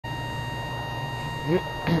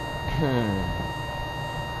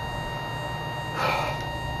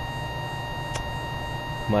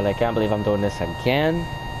Well, I can't believe I'm doing this again,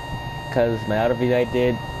 because my other video I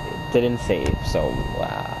did, it didn't save, so,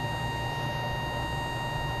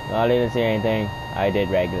 I didn't see anything. I did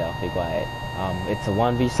regular, be quiet. It's a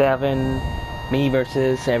 1v7, me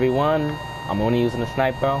versus everyone. I'm only using a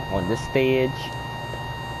sniper on this stage,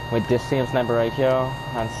 with this same sniper right here.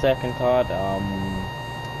 On second thought,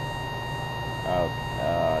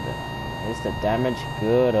 is the damage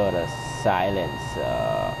good or the silence?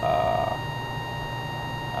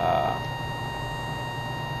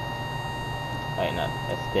 Wait, no,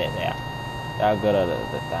 it's this, yeah. How good or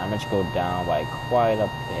the damage go down by quite a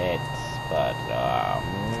bit, but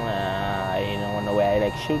I don't know where I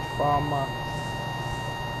like shoot from.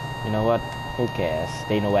 You know what? Who cares?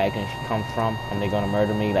 They know where I can come from, and they're gonna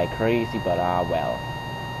murder me like crazy. But well.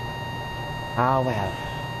 Well.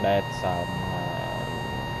 That's for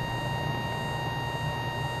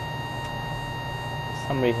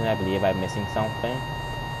some reason I believe I'm missing something,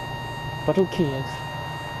 but who cares?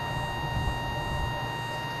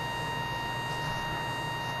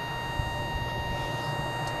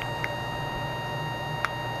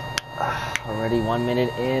 Already 1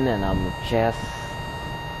 minute in, and I'm just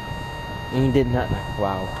did nothing.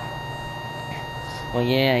 Wow. Well,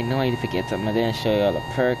 yeah, I know I forget something. I didn't show you all the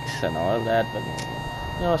perks and all of that, but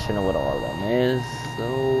you all should know what all of them is.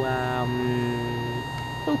 So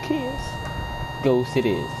who cares? Ghost it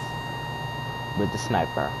is. With the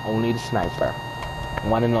sniper, only the sniper,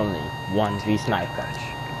 one and only 1v sniper.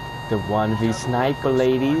 The 1v sniper,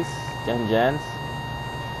 ladies and gents.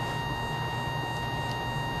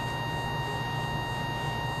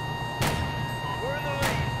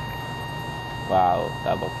 Wow,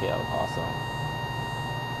 double kill, awesome.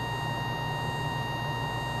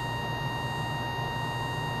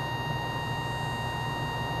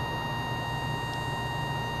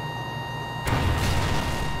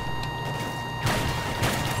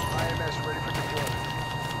 IMS ready for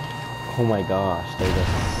deployment. Oh my gosh, they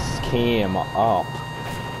just came up.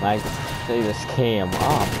 Like, they just came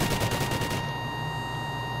up.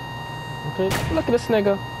 Okay, look at this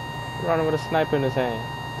nigga running with a sniper in his hand.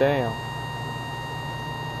 Damn.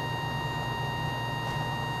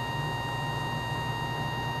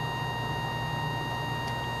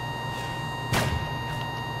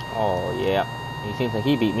 Oh, yeah. He seems like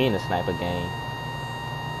he beat me in the sniper game.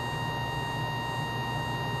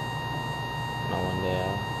 No one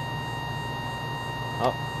there.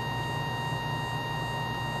 Oh.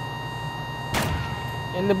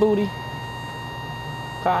 In the booty.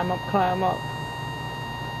 Climb up, climb up.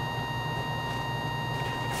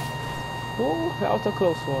 Oh, that was a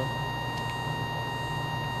close one.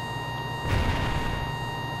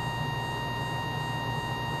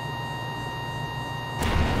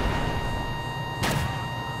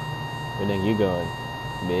 Where think you going,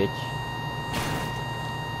 bitch?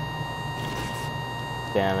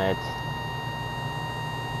 Damn it.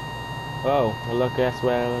 Oh, well, look, guess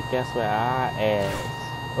where I is.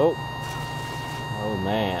 Oh. Oh,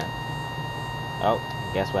 man. Oh,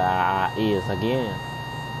 guess where I is again.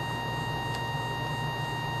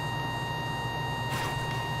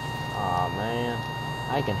 Oh man.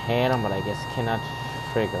 I can hear them, but I guess cannot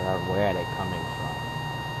figure out where they're coming from.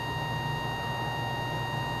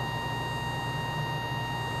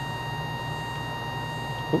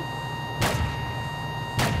 Ooh.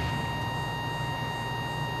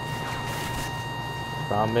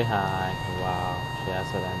 From behind. Wow,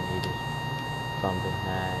 that's what I needed. From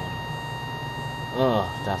behind.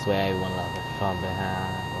 Oh, that's where everyone loves it. From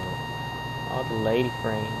behind. All the lady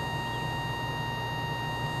friends.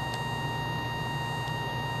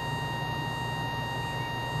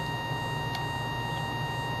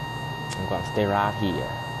 I'm gonna stay right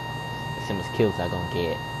here. See how much kills I gonna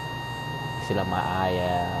get. Set up my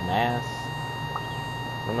IMS.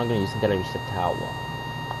 I'm not gonna use it until I reach the tower.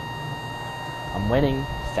 I'm winning.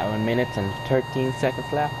 7 minutes and 13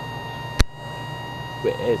 seconds left.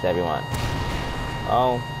 Where is everyone?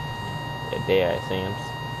 Oh, they're there, it seems.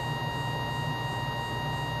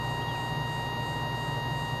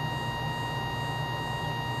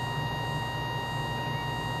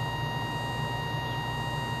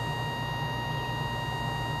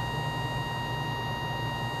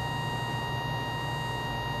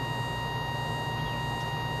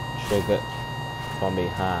 Trigger from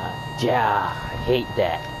behind. Yeah, I hate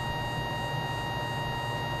that.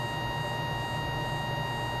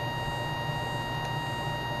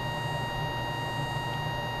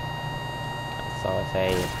 So I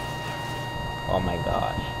say, oh my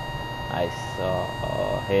gosh, I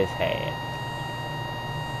saw his head.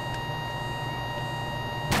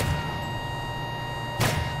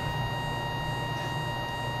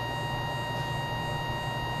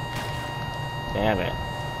 Damn it.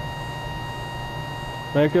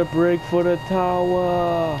 Make a break for the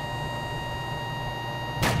tower.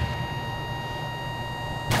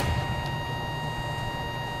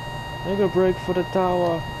 Make a break for the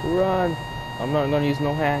tower. Run. I'm not gonna use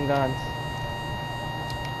no handguns.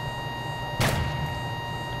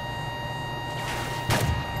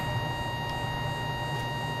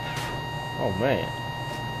 Oh man.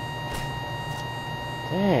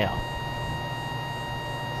 Damn.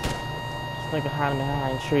 This nigga hiding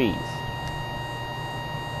behind trees.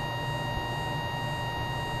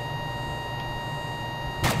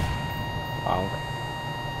 Bonk.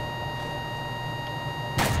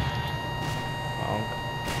 Bonk.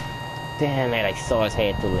 Damn it, I saw his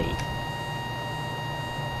head too late.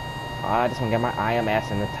 I just want to get my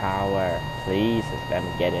IMS in the tower. Please, just let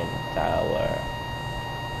me get in the tower.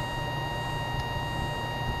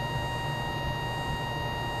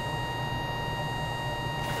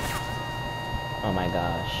 Oh my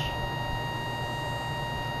gosh.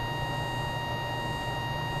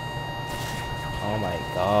 Oh my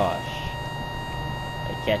gosh.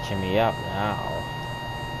 They're catching me up now.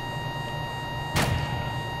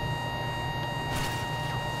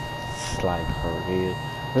 It's like for real.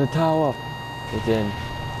 The tower is in.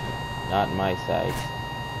 Not my side.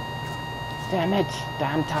 Damn it.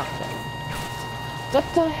 Damn tower.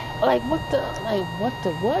 What the? Like what the? Like what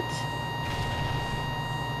the what?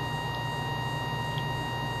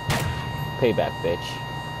 Payback, bitch.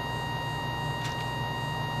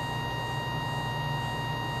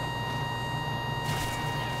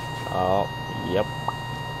 Oh, yep.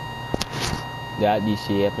 That this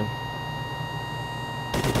happen.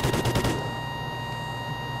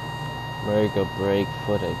 Make a break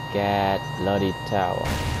for the god bloody tower.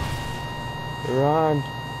 Run.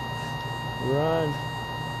 Run.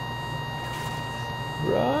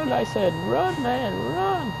 Run, I said run, man,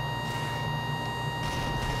 run.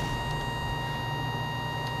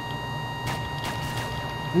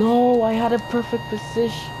 No, I had a perfect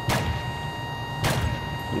position.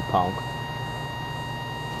 You punk.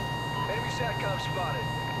 Enemy SATCOM spotted.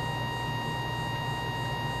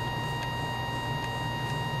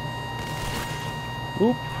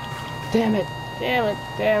 Oop. Damn it. Damn it.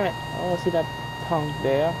 Damn it. I don't see that punk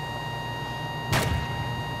there.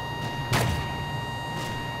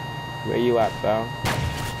 Where you at, pal?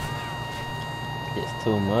 It's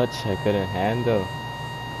too much. I couldn't handle.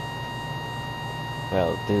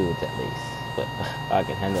 Well, dudes at least. But I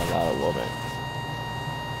can handle a lot of women.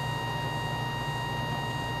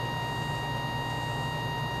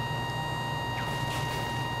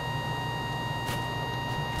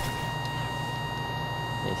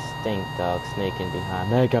 Stink dog sneaking behind.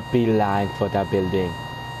 Make a beeline for that building.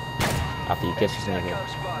 After you catch this nigga.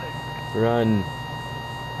 Run.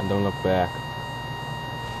 And don't look back.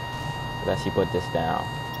 Unless you put this down.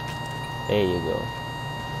 There you go.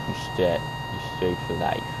 You straight for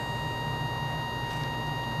life.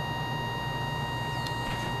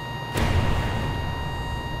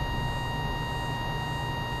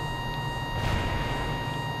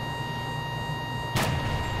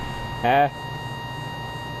 Huh?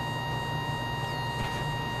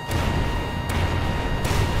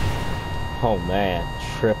 Oh man,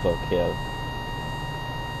 triple kill.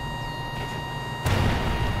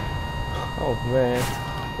 Oh man.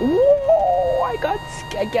 Whoa! I got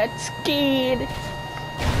scared.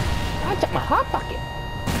 I took my hot pocket.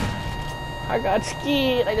 I got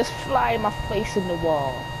scared. I just fly my face in the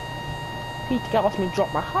wall. Pete got me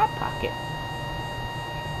drop my hot pocket.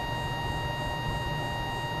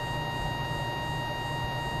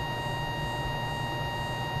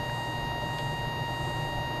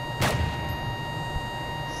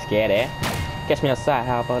 Scared, eh? Catch me outside,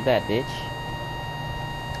 how about that, bitch?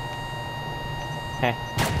 Heh.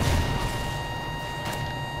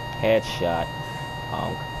 Headshot.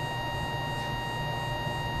 Punk.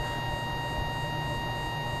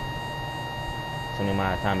 It's only a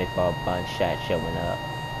matter of time before a bunch shot showing up.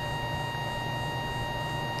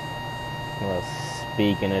 Well,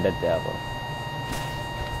 speaking of the devil.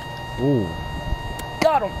 Ooh.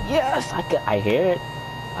 Got him! Yes! I hear it.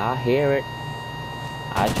 I hear it.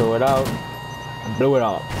 I throw it out. Blew it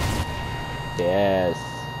up. Yes.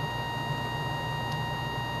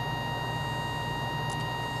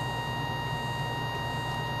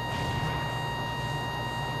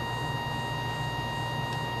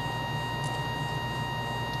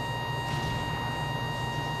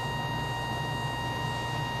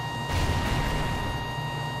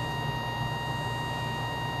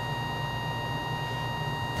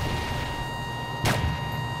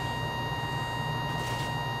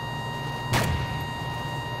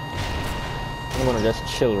 I'm gonna just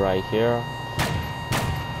chill right here.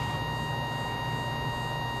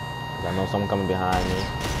 I know someone coming behind me.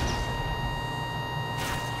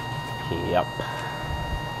 Yep.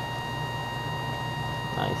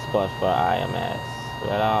 Nice spot for IMS.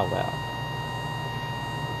 Well, ah, well.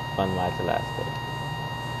 Fun match the last day.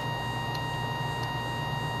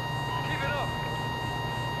 Keep it up.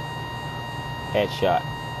 Headshot.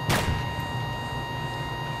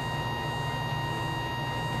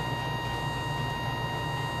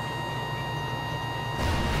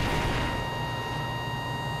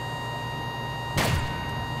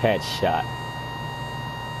 Headshot.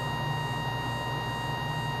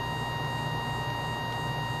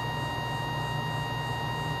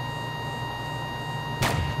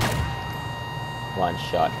 One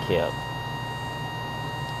shot kill.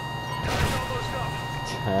 Time's almost up.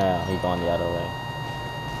 Yeah, he going the other way.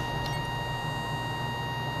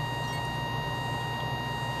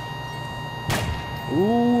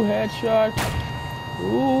 Ooh, headshot.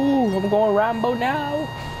 Ooh, I'm going Rambo now.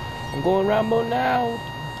 I'm going Rambo now.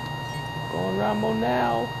 Going Rambo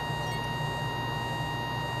now.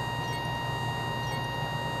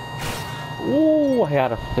 Ooh, I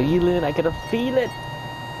had a feeling. I could have feel it.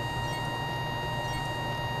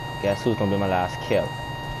 Guess who's gonna be my last kill?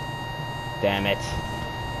 Damn it.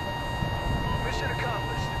 Mission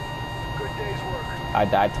accomplished. Good day's work. I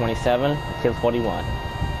died 27, I killed 41.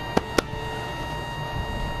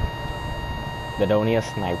 Dadonia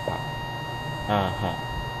sniper. Uh-huh.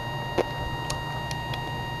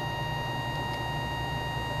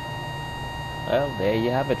 Well, there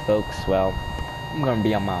you have it, folks. Well, I'm gonna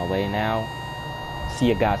be on my way now. See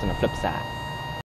you guys on the flip side.